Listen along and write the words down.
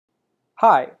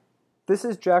Hi, this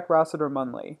is Jack Rossiter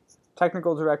Munley,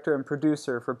 Technical Director and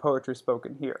Producer for Poetry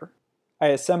Spoken Here. I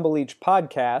assemble each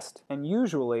podcast, and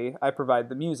usually I provide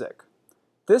the music.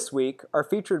 This week, our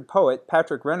featured poet,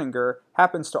 Patrick Renninger,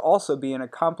 happens to also be an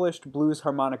accomplished blues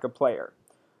harmonica player.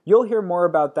 You'll hear more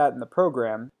about that in the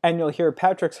program, and you'll hear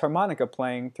Patrick's harmonica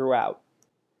playing throughout.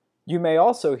 You may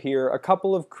also hear a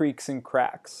couple of creaks and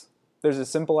cracks. There's a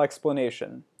simple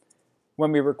explanation.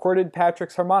 When we recorded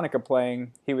Patrick's harmonica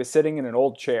playing, he was sitting in an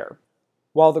old chair.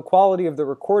 While the quality of the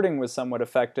recording was somewhat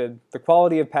affected, the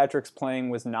quality of Patrick's playing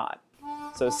was not.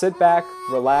 So sit back,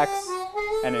 relax,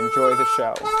 and enjoy the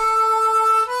show.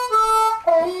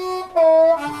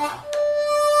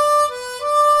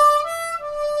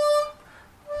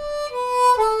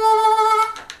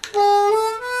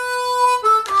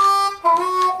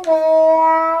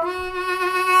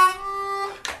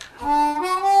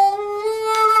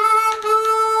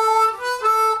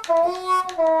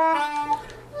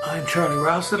 I'm Charlie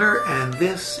Rossiter, and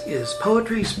this is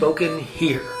Poetry Spoken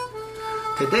Here.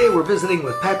 Today we're visiting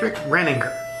with Patrick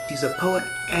Renninger. He's a poet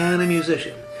and a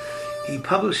musician. He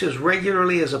publishes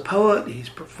regularly as a poet. He's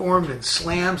performed in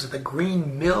slams at the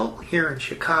Green Mill here in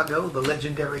Chicago, the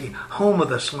legendary home of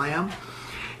the slam.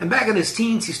 And back in his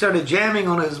teens, he started jamming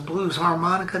on his blues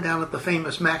harmonica down at the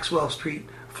famous Maxwell Street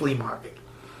Flea Market.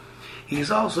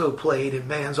 He's also played in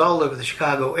bands all over the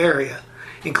Chicago area,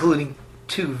 including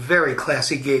two very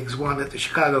classy gigs, one at the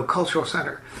Chicago Cultural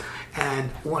Center and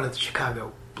one at the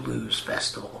Chicago Blues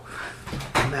Festival.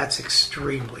 And that's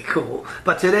extremely cool.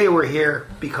 But today we're here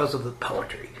because of the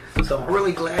poetry. So I'm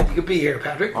really glad you could be here,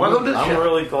 Patrick. Welcome to the show. I'm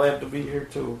really glad to be here,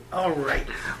 too. All right.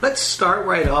 Let's start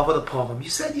right off with a poem. You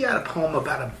said you had a poem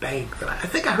about a bank that I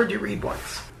think I heard you read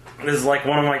once. This is like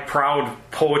one of my proud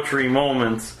poetry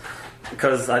moments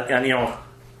because, it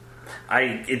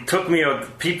took me,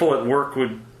 people at work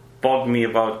would bug me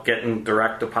about getting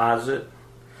direct deposit.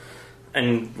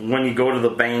 And when you go to the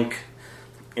bank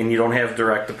and you don't have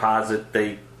direct deposit,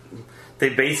 they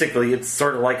basically, it's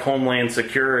sort of like Homeland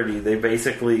Security. They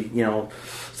basically,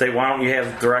 say, why don't you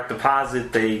have direct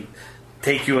deposit? They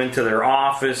take you into their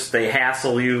office. They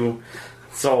hassle you.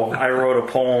 So I wrote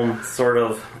a poem sort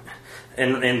of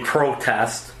in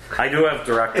protest. I do have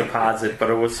direct deposit, but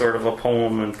it was sort of a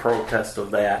poem in protest of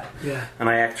that. Yeah. And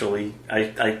I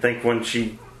think when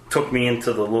she took me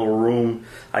into the little room,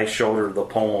 I showed her the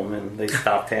poem, and they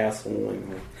stopped hassling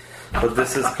me. But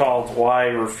this is called Why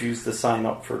I Refuse to Sign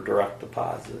Up for Direct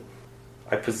Deposit.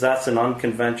 I possess an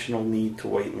unconventional need to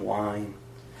wait in line,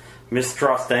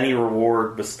 mistrust any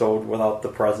reward bestowed without the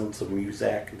presence of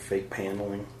Muzak and fake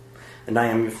paneling, and I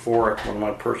am euphoric when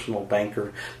my personal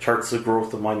banker charts the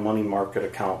growth of my money market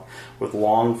account with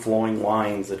long flowing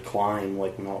lines that climb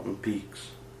like mountain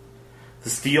peaks. The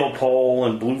steel pole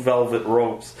and blue velvet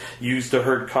ropes used to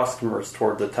herd customers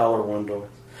toward the teller windows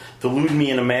delude me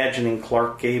in imagining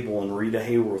Clark Gable and Rita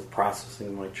Hayworth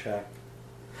processing my check.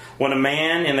 When a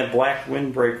man in a black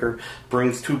windbreaker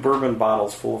brings 2 bourbon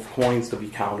bottles full of coins to be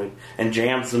counted and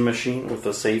jams the machine with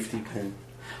a safety pin.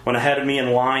 When ahead of me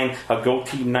in line, a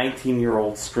goateed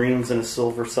 19-year-old screams in a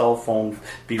silver cell phone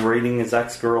berating his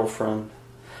ex-girlfriend.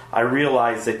 I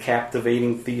realize that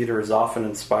captivating theater is often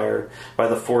inspired by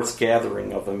the forced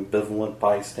gathering of ambivalent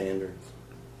bystanders.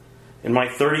 In my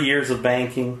 30 years of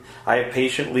banking, I have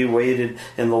patiently waited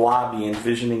in the lobby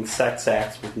envisioning sex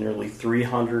acts with nearly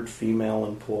 300 female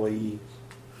employees.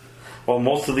 While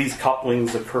most of these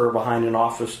couplings occur behind an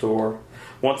office door,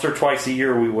 once or twice a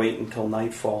year we wait until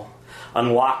nightfall,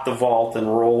 unlock the vault, and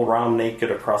roll around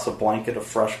naked across a blanket of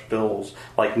fresh bills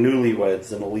like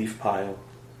newlyweds in a leaf pile.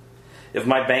 If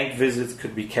my bank visits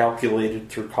could be calculated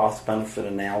through cost-benefit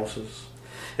analysis,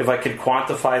 if I could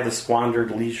quantify the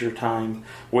squandered leisure time,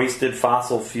 wasted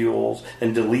fossil fuels,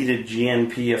 and deleted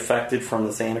GNP affected from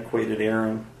this antiquated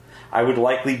errand, I would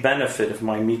likely benefit if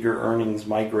my meager earnings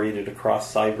migrated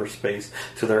across cyberspace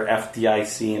to their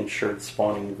FDIC-insured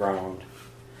spawning ground.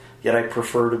 Yet I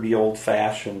prefer to be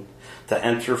old-fashioned, to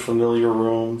enter familiar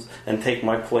rooms and take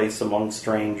my place among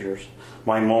strangers,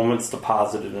 my moments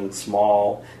deposited in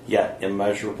small yet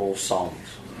immeasurable sums.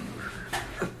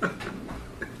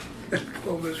 That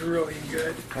poem is really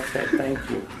good. Okay, thank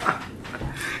you.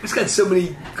 It's got so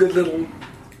many good little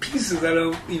pieces, I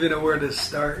don't even know where to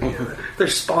start. Their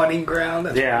spawning ground,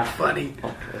 that's yeah. Funny.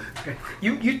 Okay.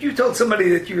 You told somebody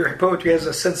that your poetry has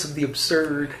a sense of the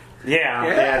absurd. Yeah,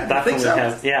 it definitely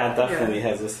has. Yeah, it definitely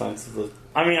has a sense of the.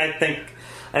 I mean, I think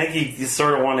you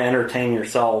sort of want to entertain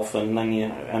yourself, and then you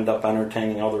end up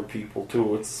entertaining other people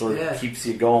too. It sort of keeps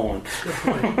you going.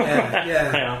 Definitely. Yeah.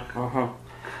 Yeah. Uh-huh.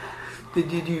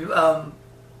 Did you?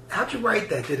 How'd you write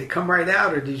that? Did it come right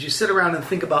out, or did you sit around and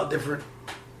think about different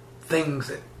things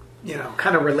that,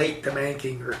 kind of relate to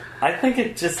Manking or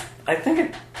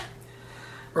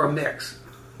a mix.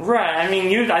 Right. I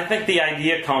mean, I think the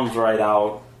idea comes right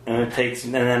out, and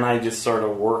then I just sort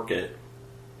of work it.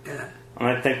 Yeah. And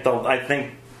I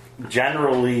think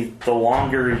generally the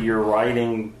longer you're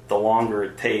writing, the longer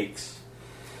it takes.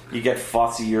 You get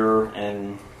fussier,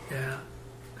 and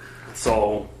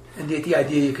so. And the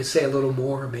idea you could say a little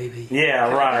more, maybe.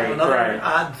 Yeah. Right. Another right.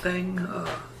 odd thing.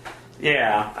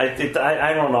 Yeah,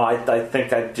 I don't know. I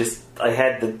think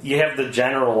you have the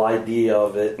general idea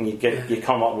of it, and you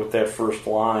come up with that first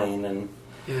line, and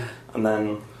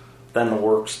then the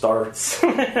work starts.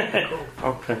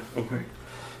 Okay.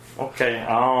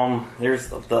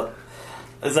 There's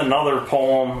another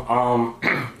poem.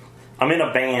 I'm in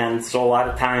a band, so a lot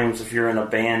of times if you're in a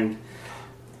band,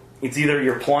 it's either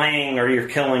you're playing or you're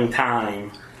killing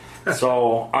time.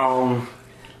 So.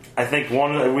 I think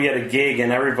we had a gig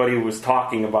and everybody was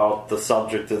talking about the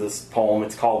subject of this poem.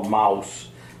 It's called Mouse.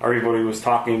 Everybody was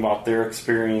talking about their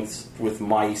experience with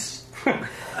mice.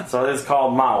 So it's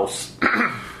called Mouse.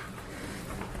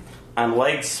 On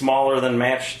legs smaller than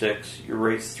matchsticks, you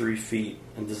race 3 feet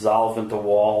and dissolve into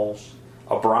walls,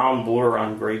 a brown blur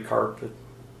on gray carpet.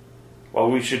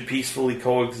 While we should peacefully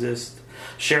coexist,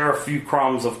 share a few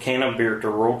crumbs of can of beer to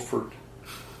Roadford.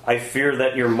 I fear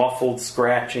that your muffled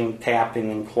scratching,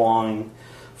 tapping, and clawing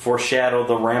foreshadow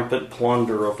the rampant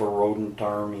plunder of a rodent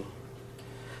army.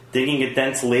 Digging a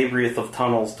dense labyrinth of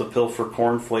tunnels to pilfer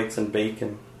cornflakes and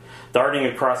bacon, darting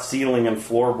across ceiling and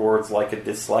floorboards like a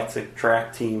dyslexic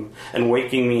track team, and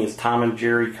waking me as Tom and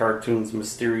Jerry cartoons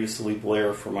mysteriously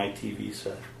blare from my TV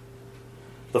set.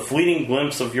 The fleeting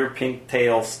glimpse of your pink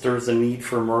tail stirs a need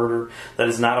for murder that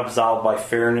is not absolved by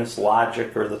fairness,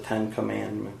 logic, or the 10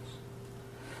 Commandments.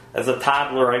 As a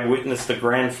toddler, I witnessed a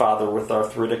grandfather with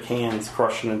arthritic hands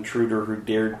crush an intruder who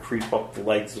dared creep up the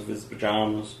legs of his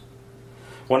pajamas.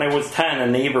 When I was 10, a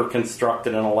neighbor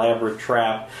constructed an elaborate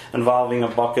trap involving a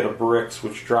bucket of bricks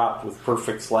which dropped with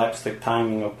perfect slapstick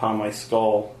timing upon my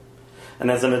skull. And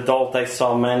as an adult, I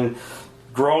saw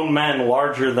grown men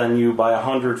larger than you by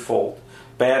 100-fold,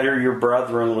 batter your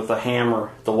brethren with a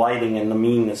hammer, delighting in the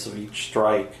meanness of each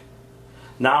strike.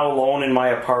 Now alone in my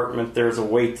apartment, there's a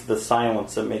weight to the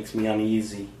silence that makes me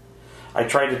uneasy. I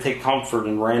try to take comfort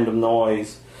in random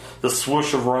noise, the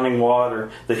swoosh of running water,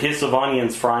 the hiss of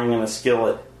onions frying in a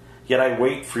skillet. Yet I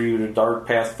wait for you to dart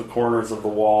past the corners of the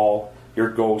wall, your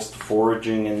ghost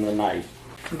foraging in the night.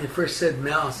 When you first said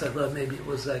mouse, I thought maybe it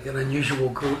was like an unusual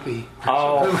groupie.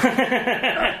 Oh.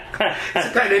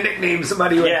 It's the kind of nickname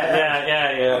somebody would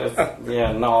have.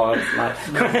 Yeah, no, it's not.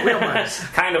 No, real mice.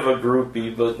 Kind of a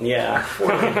groupie, but yeah.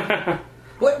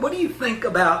 What do you think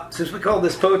about, since we call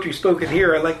this Poetry Spoken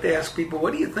Here, I like to ask people,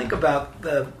 what do you think about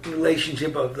the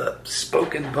relationship of the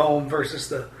spoken poem versus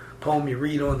the poem you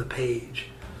read on the page?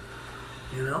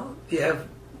 Do you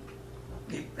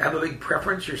have a big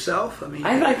preference yourself?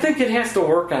 I think it has to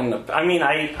work on the.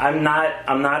 I'm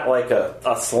not like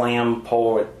a slam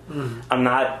poet. Mm-hmm. I'm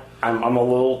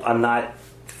not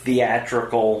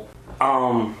theatrical.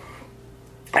 I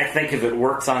think if it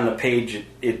works on the page,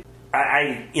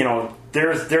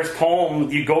 there's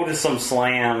poems. You go to some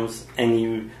slams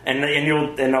and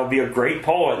they'll be a great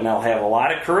poet and they'll have a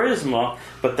lot of charisma.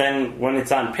 But then when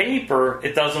it's on paper,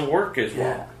 it doesn't work as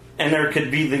well. And there could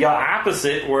be the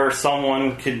opposite where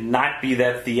someone could not be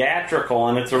that theatrical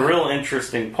and it's a real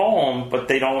interesting poem, but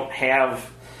they don't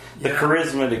have the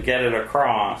charisma to get it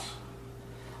across.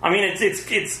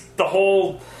 It's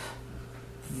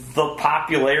the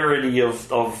popularity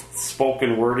of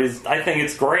spoken word is, I think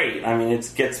it's great.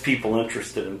 It gets people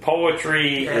interested in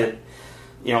poetry. I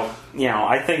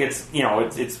think it's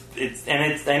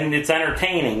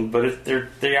entertaining, but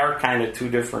they are kind of two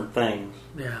different things.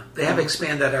 Yeah, they have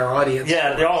expanded our audience.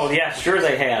 Yeah, sure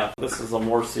they have. This is a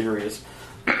more serious.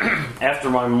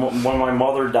 After when my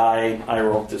mother died, I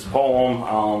wrote this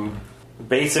poem.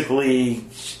 Basically,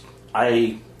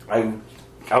 I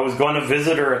was going to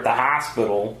visit her at the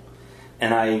hospital,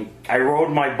 and I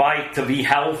rode my bike to be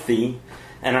healthy,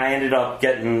 and I ended up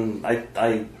getting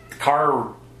the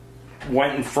car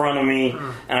went in front of me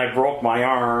and I broke my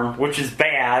arm, which is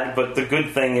bad, but the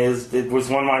good thing is it was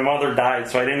when my mother died,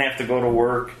 so I didn't have to go to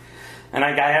work, and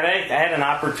I had an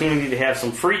opportunity to have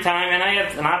some free time, and I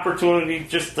had an opportunity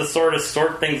just to sort of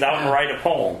sort things out and write a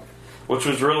poem, which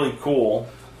was really cool.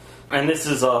 And this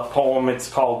is a poem. It's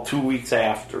called 2 Weeks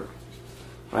After,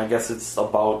 and I guess it's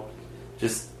about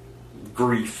just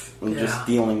grief and just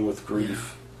dealing with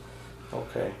grief.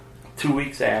 Okay. 2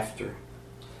 weeks after.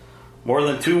 More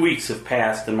than 2 weeks have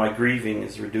passed and my grieving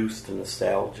is reduced to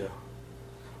nostalgia.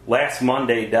 Last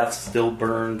Monday, death still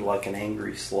burned like an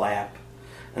angry slap,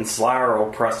 and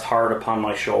sorrow pressed hard upon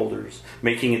my shoulders,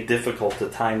 making it difficult to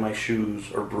tie my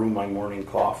shoes or brew my morning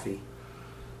coffee.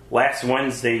 Last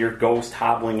Wednesday, your ghost,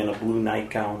 hobbling in a blue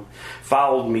nightgown,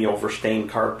 followed me over stained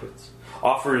carpets,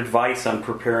 offered advice on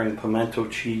preparing pimento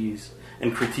cheese,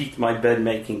 and critiqued my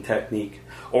bed-making technique,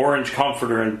 orange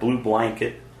comforter and blue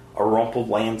blanket, a rumpled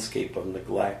landscape of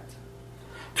neglect.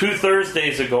 2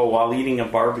 Thursdays ago, while eating a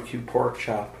barbecue pork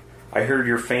chop, I heard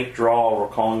your faint drawl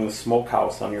recalling the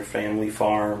smokehouse on your family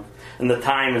farm, and the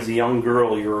time as a young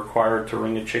girl you were required to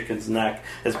wring a chicken's neck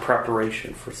as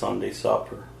preparation for Sunday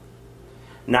supper.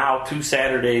 Now, 2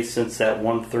 Saturdays since that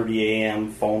 1:30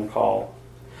 a.m. phone call.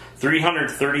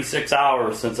 336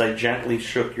 hours since I gently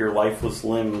shook your lifeless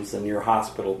limbs in your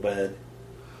hospital bed.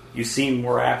 You seem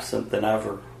more absent than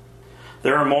ever.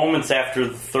 There are moments after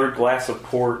the 3rd glass of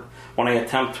port when I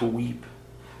attempt to weep.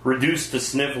 Reduced to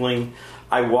sniveling,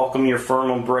 I welcome your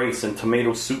firm embrace and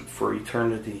tomato soup for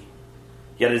eternity.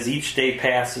 Yet as each day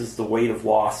passes, the weight of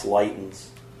loss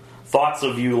lightens. Thoughts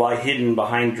of you lie hidden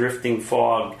behind drifting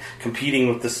fog, competing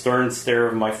with the stern stare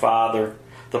of my father,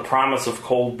 the promise of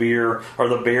cold beer, or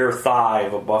the bare thigh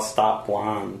of a bus-stop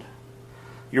blonde.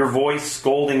 Your voice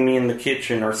scolding me in the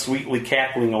kitchen or sweetly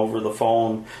cackling over the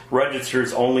phone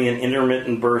registers only an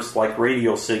intermittent burst like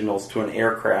radio signals to an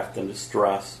aircraft in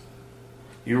distress.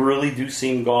 You really do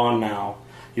seem gone now,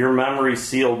 your memory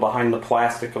sealed behind the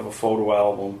plastic of a photo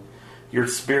album, your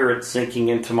spirit sinking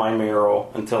into my marrow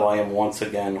until I am once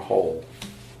again whole.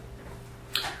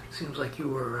 Seems like you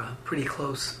were pretty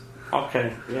close.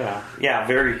 Okay, yeah. Yeah,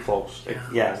 very close.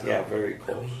 Yeah, very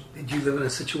close. Did you live in a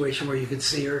situation where you could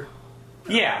see her?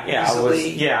 Yeah,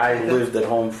 Easily? I lived at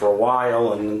home for a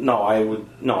while, and I was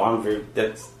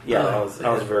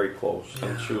very close. Yeah.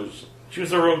 And she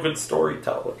was a real good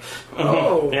storyteller.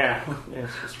 Oh, yeah. A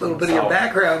little bit of your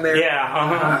background there.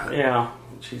 Yeah, yeah.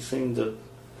 She seemed to.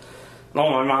 No,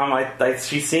 my mom.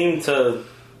 She seemed to,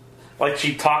 like,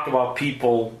 she'd talk about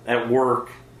people at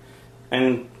work,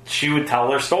 and she would tell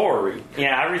their story.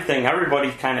 Yeah, everything.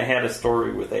 Everybody kind of had a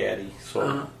story with Addie.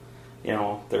 So,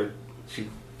 she'd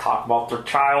talk about their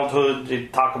childhood.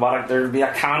 They'd talk about it. There'd be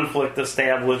a conflict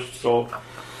established. So,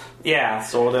 yeah.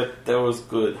 So that was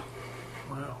good.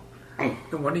 Wow.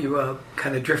 No wonder you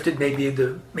kind of drifted maybe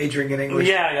into majoring in English.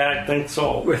 Yeah, I think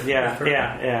so.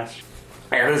 Yeah.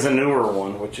 There's a newer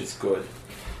one, which is good.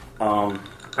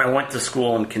 I went to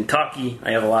school in Kentucky.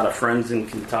 I have a lot of friends in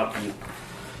Kentucky.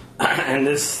 And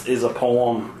this is a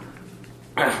poem.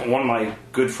 One of my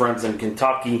good friends in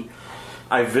Kentucky,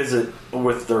 I visit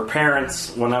with their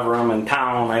parents whenever I'm in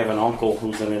town. I have an uncle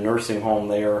who's in a nursing home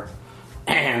there.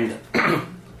 And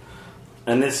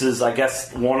this is, I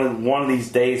guess, one of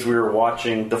these days we were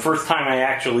watching. The first time I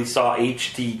actually saw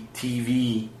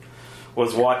HGTV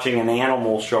was watching an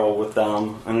animal show with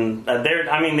them. And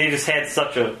they just had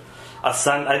such a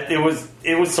sense.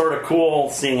 It was sort of cool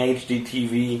seeing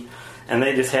HGTV. And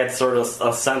they just had sort of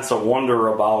a sense of wonder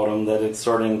about them that it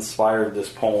sort of inspired this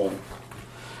poem.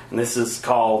 And this is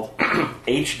called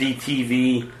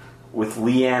HDTV with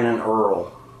Leanne and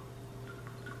Earl.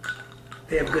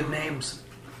 They have good names.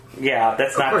 Yeah,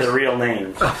 that's not their real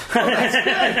names.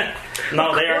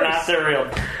 No, they are not their real.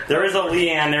 There is a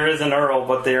Leanne, there is an Earl,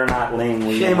 but they are not named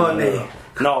Leanne. Shame on me.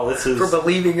 No, this is... For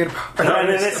believing in... No,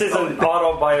 this isn't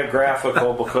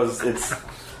autobiographical because it's...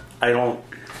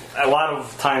 A lot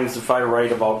of times if I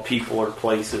write about people or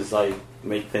places, I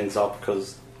make things up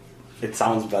because it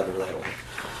sounds better that way.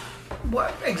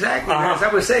 What exactly? As I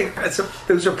was saying,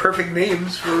 those are perfect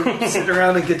names for sitting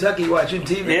around in Kentucky watching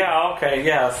TV. Yeah, okay,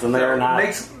 yes, and they're not...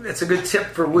 It's a good tip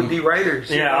for would-be writers.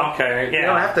 Yeah, okay, yeah. You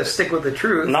don't have to stick with the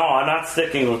truth. No, I'm not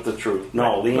sticking with the truth.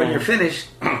 No, Leanne... When you're finished,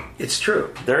 it's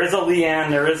true. There is a Leanne,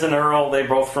 there is an Earl, they're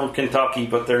both from Kentucky,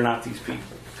 but they're not these people.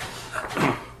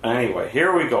 Anyway,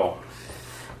 here we go.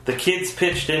 The kids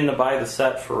pitched in to buy the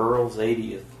set for Earl's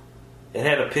 80th. It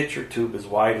had a picture tube as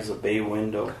wide as a bay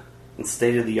window and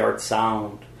state-of-the-art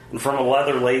sound. And from a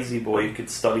leather lazy boy you could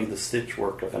study the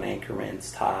stitchwork of an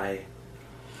anchorman's tie.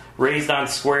 Raised on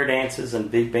square dances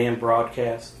and big band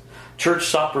broadcasts, church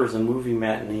suppers and movie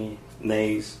matinees,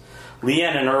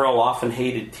 Leanne and Earl often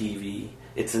hated TV,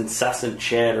 its incessant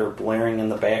chatter blaring in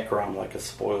the background like a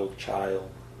spoiled child.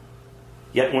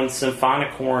 Yet when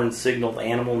symphonic horns signaled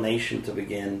Animal Nation to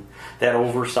begin, that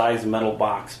oversized metal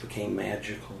box became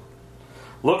magical.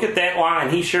 Look at that line,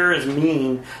 he sure is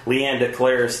mean, Leanne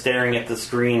declares, staring at the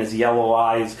screen as yellow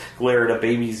eyes glare at a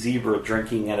baby zebra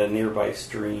drinking at a nearby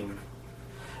stream.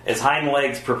 As hind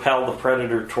legs propel the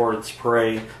predator towards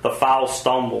prey, the fowl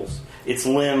stumbles, its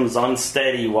limbs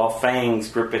unsteady while fangs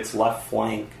grip its left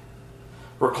flank.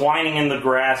 Reclining in the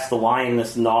grass, the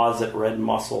lioness gnaws at red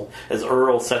muscle as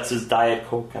Earl sets his Diet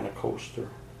Coke on a coaster.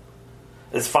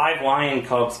 As 5 lion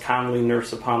cubs calmly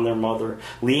nurse upon their mother,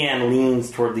 Leanne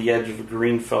leans toward the edge of a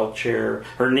green felt chair,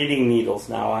 her knitting needles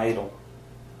now idle.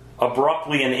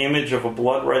 Abruptly, an image of a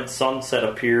blood-red sunset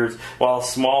appears while a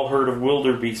small herd of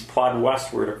wildebeest plod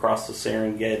westward across the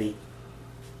Serengeti.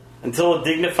 Until a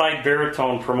dignified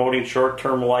baritone promoting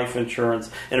short-term life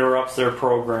insurance interrupts their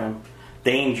program,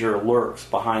 danger lurks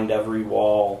behind every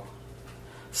wall.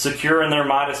 Secure in their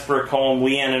modest brick home,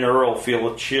 Leanne and Earl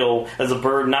feel a chill as a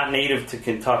bird not native to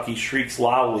Kentucky shrieks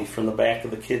loudly from the back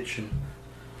of the kitchen.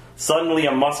 Suddenly,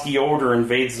 a musky odor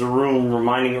invades the room,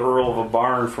 reminding Earl of a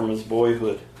barn from his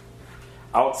boyhood.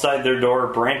 Outside their door,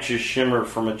 branches shimmer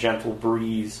from a gentle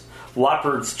breeze.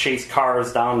 Leopards chase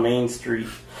cars down Main Street.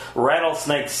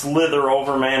 Rattlesnakes slither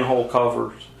over manhole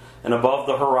covers. And above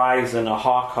the horizon, a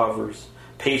hawk hovers,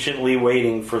 patiently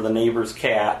waiting for the neighbor's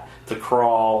cat to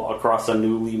crawl across a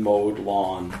newly mowed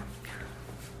lawn.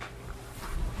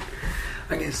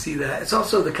 I can see that. It's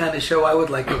also the kind of show I would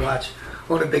like to watch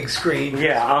on a big screen.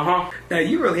 Yeah, Now,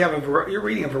 you really have you're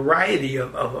reading a variety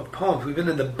of poems. We've been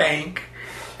in the bank,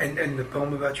 and the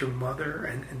poem about your mother,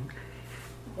 and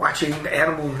watching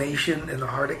Animal Nation in the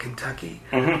heart of Kentucky.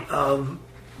 Mm-hmm.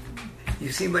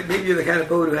 You seem like maybe you're the kind of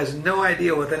poet who has no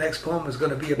idea what the next poem is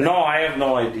going to be about. No, I have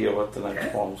no idea what the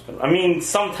next poem is going to be. I mean,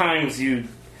 sometimes you...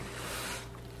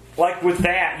 Like with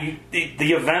that,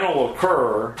 the event will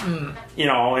occur,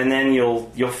 and then you'll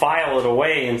file it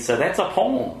away and say, that's a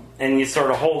poem. And you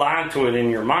sort of hold on to it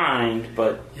in your mind,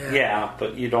 but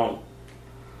but you don't...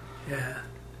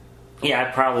 Yeah,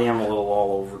 I probably am a little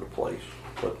all over the place.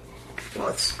 But well,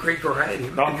 it's great variety.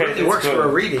 Okay, it works good. for a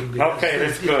reading. Okay,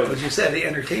 that's good. As you said, the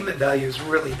entertainment value is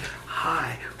really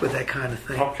high with that kind of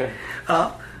thing. Okay.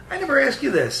 I never asked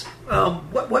you this.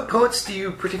 What poets do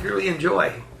you particularly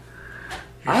enjoy?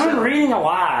 I'm reading a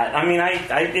lot. I mean,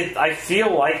 I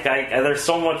feel like there's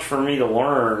so much for me to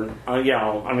learn.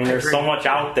 There's so much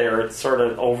out there. It's sort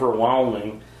of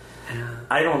overwhelming. Yeah.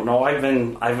 I don't know. I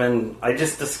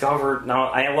just discovered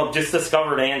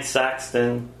Anne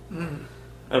Sexton.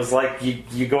 It was like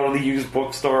you go to the used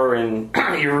bookstore and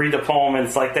you read a poem and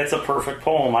it's like, that's a perfect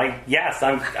poem. I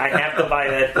have to buy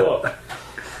that book.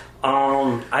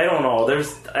 I don't know.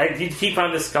 You keep on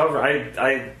discovering.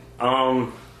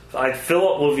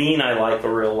 Philip Levine I like a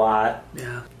real lot.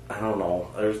 Yeah. I don't know.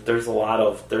 There's a lot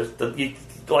of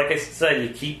like I said, you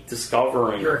keep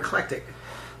discovering. You're eclectic.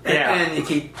 And you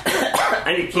keep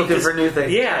looking for new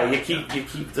things. Yeah, you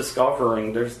keep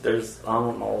discovering. There's I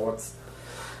don't know what's.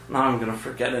 Now I'm gonna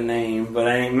forget a name,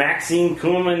 but Maxine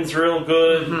Kuhlman's real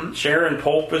good. Mm-hmm. Sharon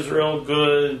Pope is real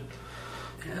good.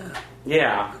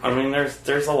 Yeah. I mean,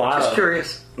 there's a lot. Just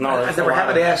curious. No, I never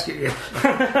happened to ask you,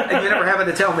 and you never happened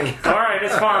to tell me. All right,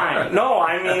 it's fine. No,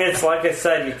 I mean, it's like I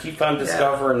said, you keep on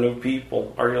discovering new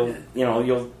people, or you'll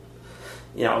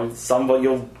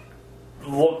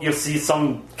see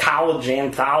some college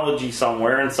anthology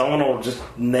somewhere, and someone will just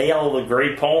nail the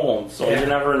great poem. So you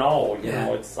never know. You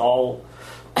know, it's all.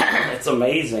 It's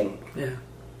amazing. Yeah.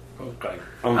 Okay.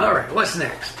 All right. What's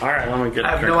next? All right. Let me get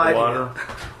a drink of water.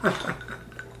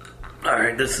 All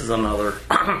right. This is another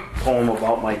poem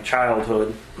about my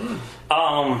childhood.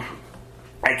 I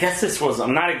guess this was.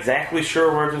 I'm not exactly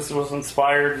sure where this was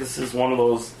inspired. This is one of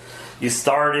those. You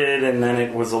started, and then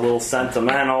it was a little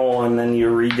sentimental, and then you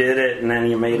redid it, and then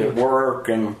you made it work.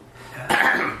 And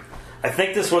I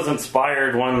think this was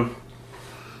inspired when.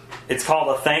 It's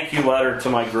called A Thank You Letter to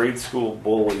My Grade School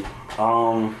Bully.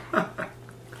 I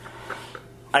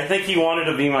think he wanted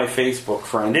to be my Facebook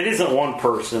friend. It isn't one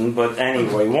person, but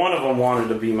anyway, one of them wanted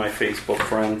to be my Facebook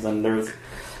friend, and there's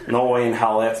no way in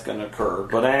hell that's going to occur.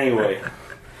 But anyway,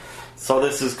 so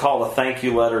this is called A Thank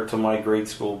You Letter to My Grade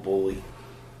School Bully.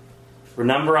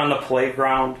 Remember on the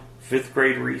playground, 5th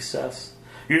grade recess?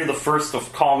 You're the first to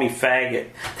call me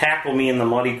faggot, tackle me in the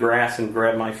muddy grass, and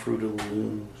grab my Fruit of the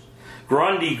Looms.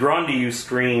 Grundy, Grundy, you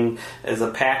screamed as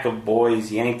a pack of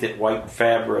boys yanked at white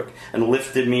fabric and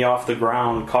lifted me off the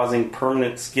ground, causing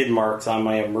permanent skid marks on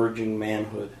my emerging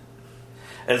manhood.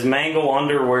 As mango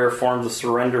underwear formed a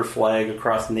surrender flag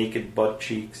across naked butt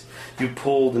cheeks, you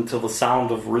pulled until the sound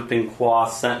of ripping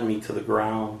cloth sent me to the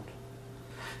ground.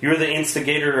 You were the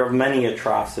instigator of many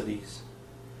atrocities.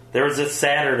 There was this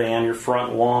Saturday on your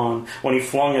front lawn when you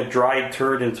flung a dried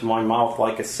turd into my mouth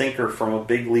like a sinker from a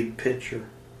big league pitcher.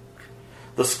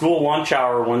 The school lunch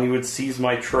hour when you would seize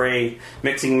my tray,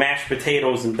 mixing mashed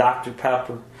potatoes and Dr.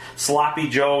 Pepper, sloppy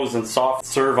joes and soft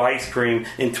serve ice cream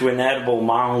into inedible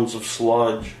mounds of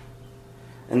sludge.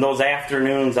 In those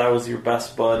afternoons, I was your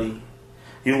best buddy.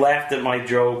 You laughed at my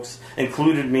jokes,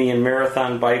 included me in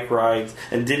marathon bike rides,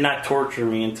 and did not torture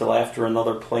me until after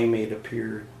another playmate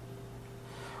appeared.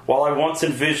 While I once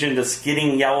envisioned a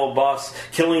skidding yellow bus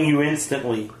killing you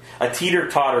instantly, a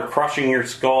teeter-totter crushing your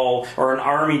skull, or an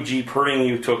army jeep herding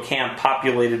you to a camp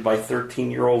populated by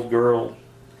 13-year-old girls,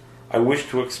 I wish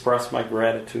to express my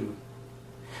gratitude.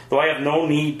 Though I have no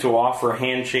need to offer a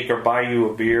handshake or buy you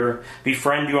a beer,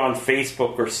 befriend you on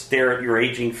Facebook, or stare at your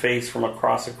aging face from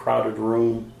across a crowded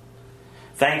room.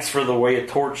 Thanks for the way a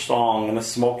torch song and a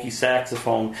smoky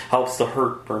saxophone helps the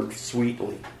hurt burn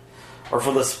sweetly. Or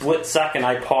for the split second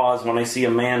I pause when I see a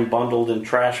man bundled in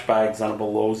trash bags on a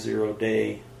below-zero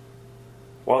day.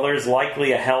 While there is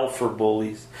likely a hell for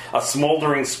bullies, a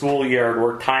smoldering schoolyard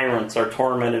where tyrants are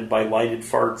tormented by lighted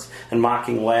farts and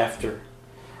mocking laughter,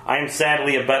 I am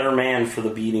sadly a better man for the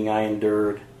beating I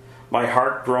endured. My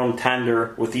heart grown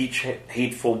tender with each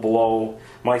hateful blow,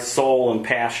 my soul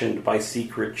impassioned by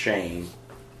secret shame.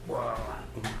 Wow.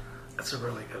 That's a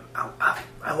really good...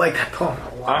 I like that poem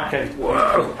a lot. Okay.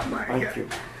 Whoa. My Thank God. you.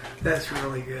 That's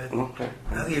really good. Okay.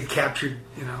 I think you've captured,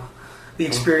 the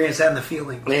experience and the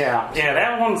feeling. Yeah,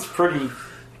 that one's pretty...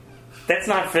 That's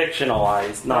not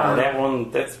fictionalized. No,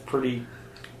 that's pretty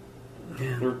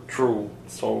true.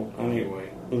 So, anyway.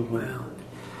 Mm-hmm. Well,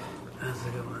 that's a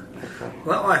good one. Okay.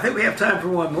 Well, I think we have time for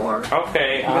one more.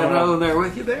 Okay. You got another one there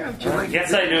with you there?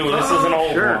 Yes, I do. This is an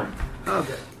old one.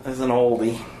 Okay. This is an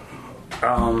oldie.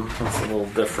 It's a little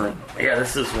different. Yeah,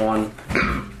 this is one.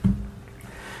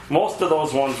 Most of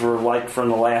those ones were like from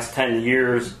the last 10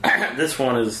 years. This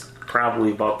one is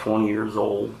probably about 20 years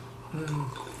old.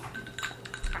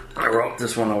 I wrote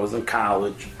this when I was in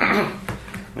college.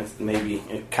 Maybe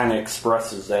it kind of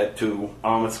expresses that too.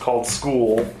 It's called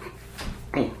School.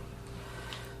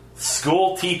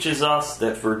 School teaches us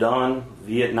that Verdun,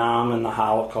 Vietnam, and the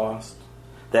Holocaust,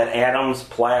 that atoms,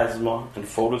 plasma, and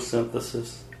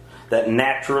photosynthesis, that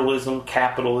naturalism,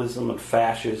 capitalism, and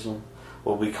fascism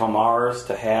will become ours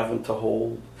to have and to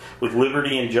hold, with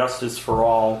liberty and justice for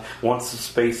all, once the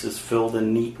space is filled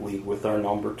in neatly with our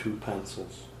number 2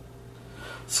 pencils.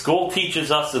 School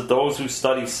teaches us that those who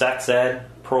study sex ed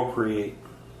procreate,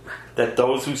 that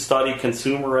those who study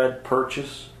consumer ed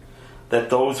purchase, that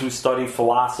those who study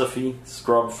philosophy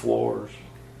scrub floors.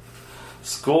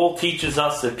 School teaches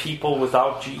us that people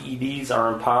without GEDs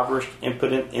are impoverished,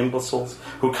 impotent imbeciles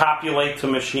who copulate to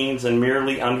machines and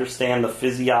merely understand the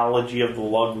physiology of the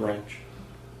lug wrench.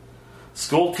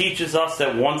 School teaches us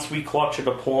that once we clutch a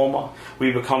diploma,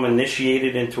 we become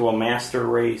initiated into a master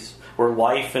race where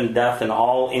life and death and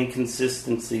all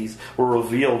inconsistencies will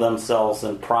reveal themselves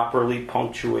in properly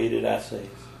punctuated essays.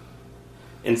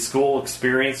 In school,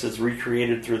 experience is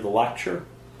recreated through the lecture.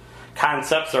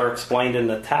 Concepts are explained in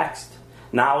the text.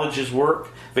 Knowledge is work.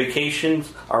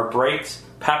 Vacations are breaks.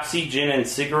 Pepsi, gin, and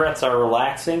cigarettes are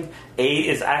relaxing. A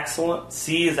is excellent.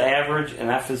 C is average. And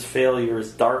F is failure,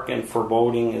 as dark and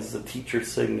foreboding as the teacher's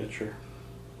signature.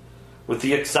 With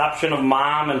the exception of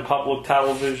Mom and public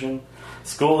television,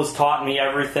 school has taught me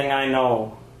everything I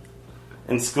know.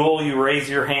 In school, you raise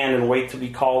your hand and wait to be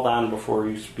called on before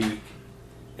you speak.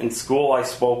 In school, I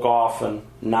spoke often.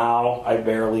 Now, I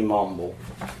barely mumble.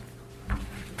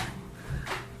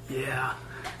 Yeah,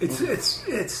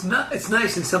 it's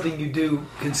nice, and something you do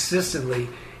consistently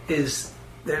is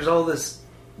there's all this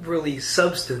really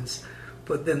substance,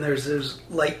 but then there's those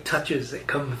light touches that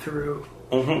come through.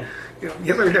 Mm-hmm.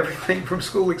 You learned everything from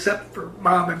school except for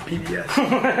Mom and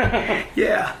PBS.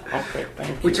 Yeah. Okay, thank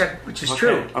you. Which is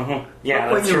true. Uh-huh. Yeah,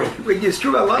 but that's true. It's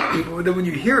true about a lot of people, but then when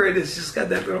you hear it, it's just got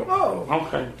that little, oh.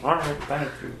 Okay, all right, thank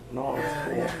you. No, that's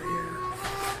cool. Yeah.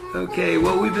 Okay,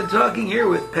 well, we've been talking here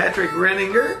with Patrick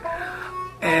Renninger,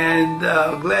 and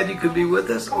glad you could be with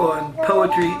us on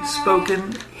Poetry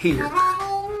Spoken Here.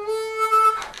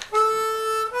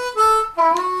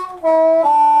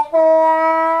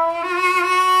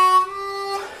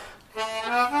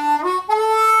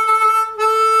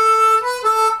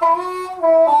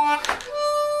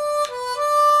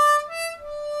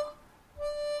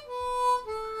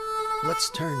 Let's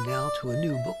turn now to a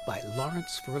new book by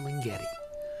Lawrence Ferlinghetti.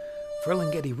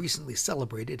 Ferlinghetti recently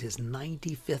celebrated his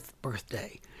 95th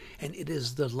birthday, and it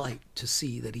is a delight to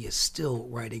see that he is still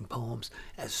writing poems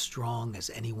as strong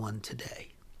as anyone today.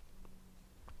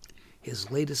 His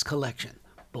latest collection,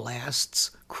 Blasts,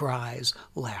 Cries,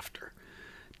 Laughter,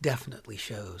 definitely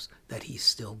shows that he's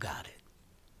still got it.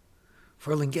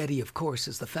 Ferlinghetti, of course,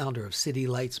 is the founder of City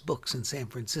Lights Books in San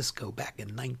Francisco back in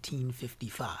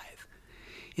 1955.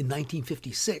 In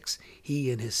 1956, he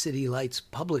and his City Lights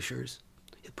publishers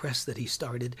The press that he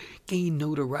started gained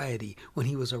notoriety when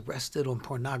he was arrested on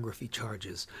pornography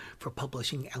charges for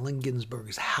publishing Allen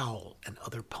Ginsberg's Howl and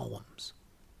other poems.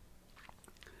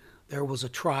 There was a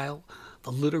trial.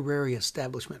 The literary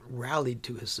establishment rallied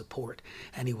to his support,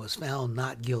 and he was found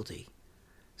not guilty.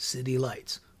 City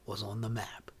Lights was on the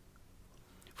map.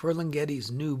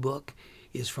 Ferlinghetti's new book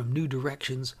is from New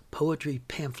Direction's Poetry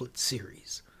Pamphlet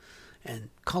series, and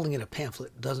calling it a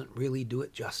pamphlet doesn't really do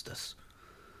it justice.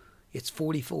 It's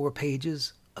 44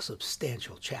 pages, a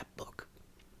substantial chapbook,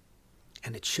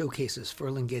 and it showcases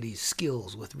Ferlinghetti's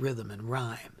skills with rhythm and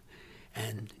rhyme,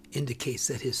 and indicates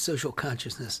that his social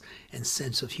consciousness and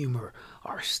sense of humor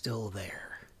are still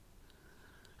there.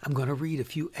 I'm going to read a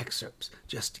few excerpts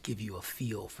just to give you a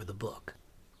feel for the book.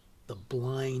 The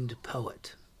Blind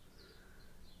Poet.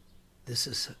 This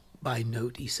is by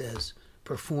note, he says,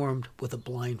 performed with a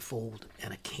blindfold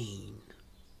and a cane.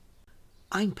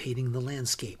 I'm painting the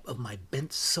landscape of my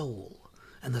bent soul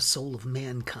and the soul of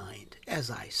mankind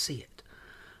as I see it.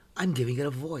 I'm giving it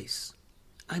a voice.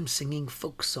 I'm singing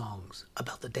folk songs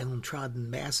about the downtrodden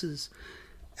masses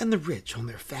and the rich on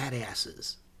their fat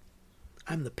asses.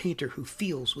 I'm the painter who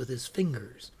feels with his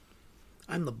fingers.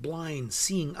 I'm the blind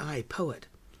seeing eye poet.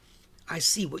 I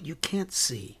see what you can't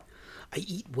see. I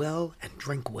eat well and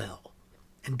drink well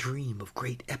and dream of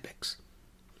great epics.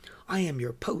 I am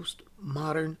your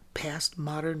post-modern,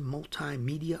 past-modern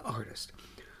multimedia artist.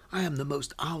 I am the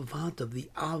most avant of the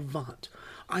avant.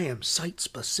 I am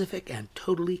site-specific and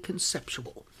totally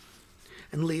conceptual.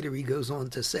 And later he goes on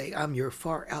to say, I'm your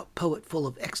far-out poet full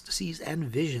of ecstasies and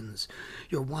visions,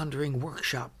 your wandering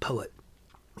workshop poet,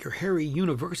 your hairy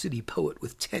university poet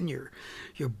with tenure,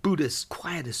 your Buddhist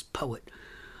quietist poet.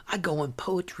 I go on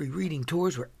poetry reading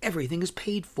tours where everything is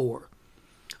paid for.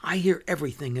 I hear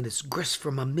everything and it's grist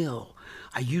from a mill.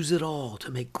 I use it all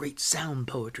to make great sound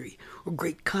poetry or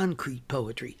great concrete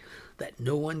poetry that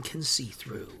no one can see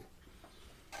through.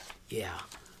 Yeah,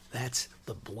 that's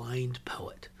The Blind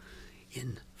Poet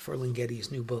in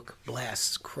Ferlinghetti's new book,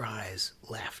 Blasts, Cries,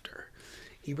 Laughter.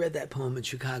 He read that poem in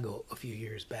Chicago a few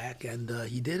years back, and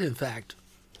he did, in fact,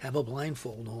 have a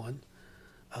blindfold on.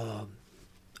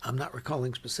 I'm not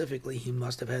recalling specifically. He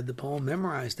must have had the poem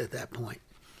memorized at that point.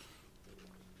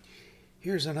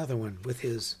 Here's another one with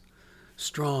his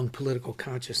strong political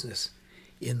consciousness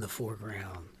in the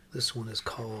foreground. This one is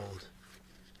called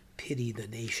Pity the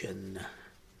Nation.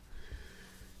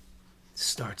 It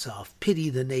starts off, pity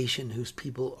the nation whose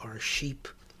people are sheep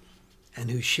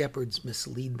and whose shepherds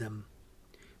mislead them.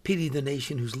 Pity the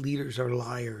nation whose leaders are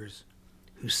liars,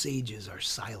 whose sages are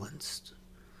silenced.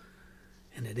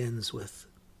 And it ends with,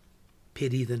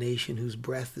 pity the nation whose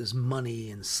breath is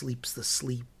money and sleeps the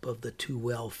sleep of the too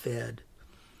well fed.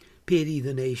 Pity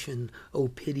the nation, oh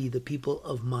pity the people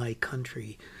of my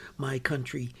country,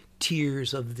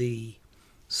 tears of thee,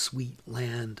 sweet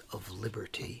land of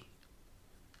liberty.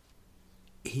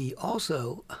 He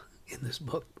also, in this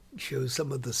book, shows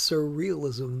some of the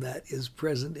surrealism that is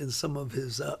present in some of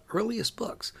his earliest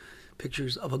books.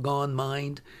 Pictures of a Gone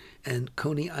Mind and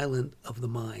Coney Island of the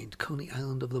Mind. Coney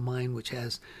Island of the Mind, which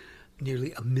has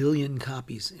nearly 1 million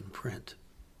copies in print.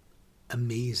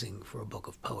 Amazing for a book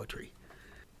of poetry.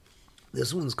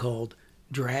 This one's called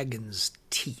Dragon's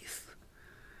Teeth,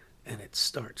 and it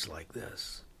starts like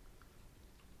this.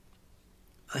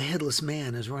 A headless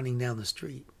man is running down the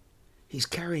street. He's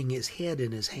carrying his head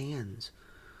in his hands.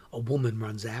 A woman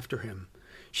runs after him.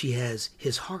 She has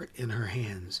his heart in her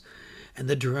hands, and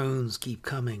the drones keep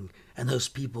coming, and those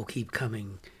people keep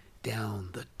coming down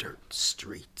the dirt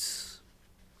streets.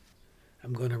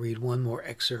 I'm going to read one more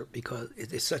excerpt because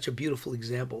it is such a beautiful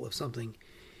example of something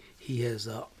he has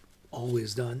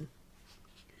always done,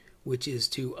 which is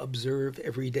to observe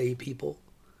everyday people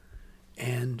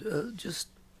and just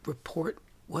report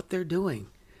what they're doing.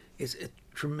 It's a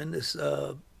tremendous,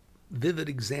 vivid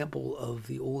example of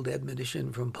the old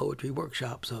admonition from poetry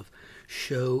workshops of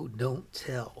show, don't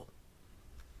tell.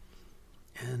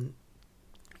 And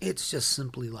it's just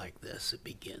simply like this. It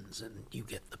begins, and you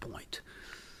get the point.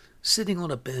 Sitting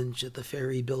on a bench at the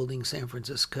Ferry Building, San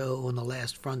Francisco, on the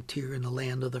last frontier in the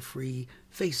land of the free,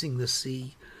 facing the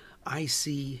sea, I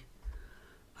see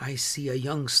a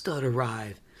young stud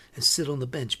arrive and sit on the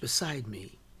bench beside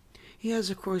me. He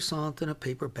has a croissant in a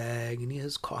paper bag, and he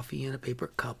has coffee in a paper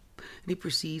cup, and he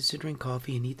proceeds to drink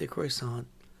coffee and eat the croissant.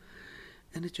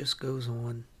 And it just goes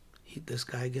on. This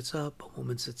guy gets up, a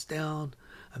woman sits down,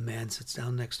 a man sits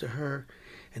down next to her,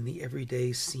 and the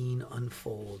everyday scene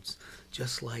unfolds,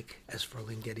 just like, as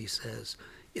Ferlinghetti says,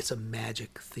 it's a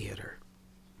magic theater.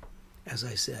 As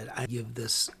I said, I give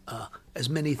this as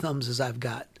many thumbs as I've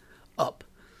got up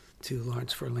to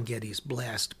Lawrence Ferlinghetti's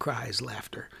Blast, Cries,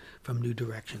 Laughter from New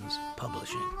Directions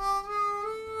Publishing.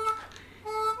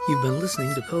 You've been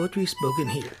listening to Poetry Spoken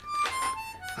Here.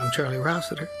 I'm Charlie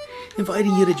Rossiter,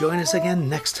 inviting you to join us again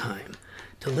next time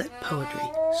to let poetry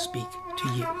speak to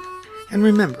you. And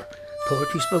remember,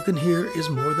 Poetry Spoken Here is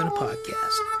more than a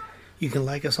podcast. You can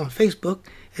like us on Facebook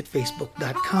at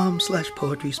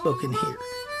facebook.com/poetryspokenhere.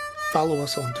 Follow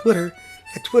us on Twitter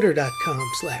at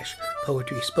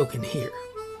twitter.com/poetryspokenhere.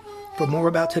 For more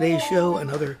about today's show and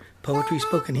other Poetry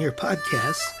Spoken Here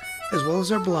podcasts, as well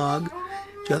as our blog,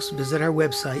 just visit our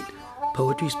website,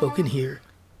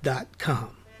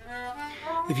 poetryspokenhere.com.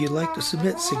 If you'd like to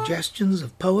submit suggestions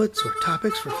of poets or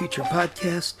topics for future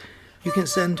podcasts, you can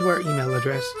send to our email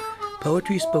address,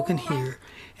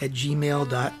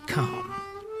 poetryspokenhere@gmail.com.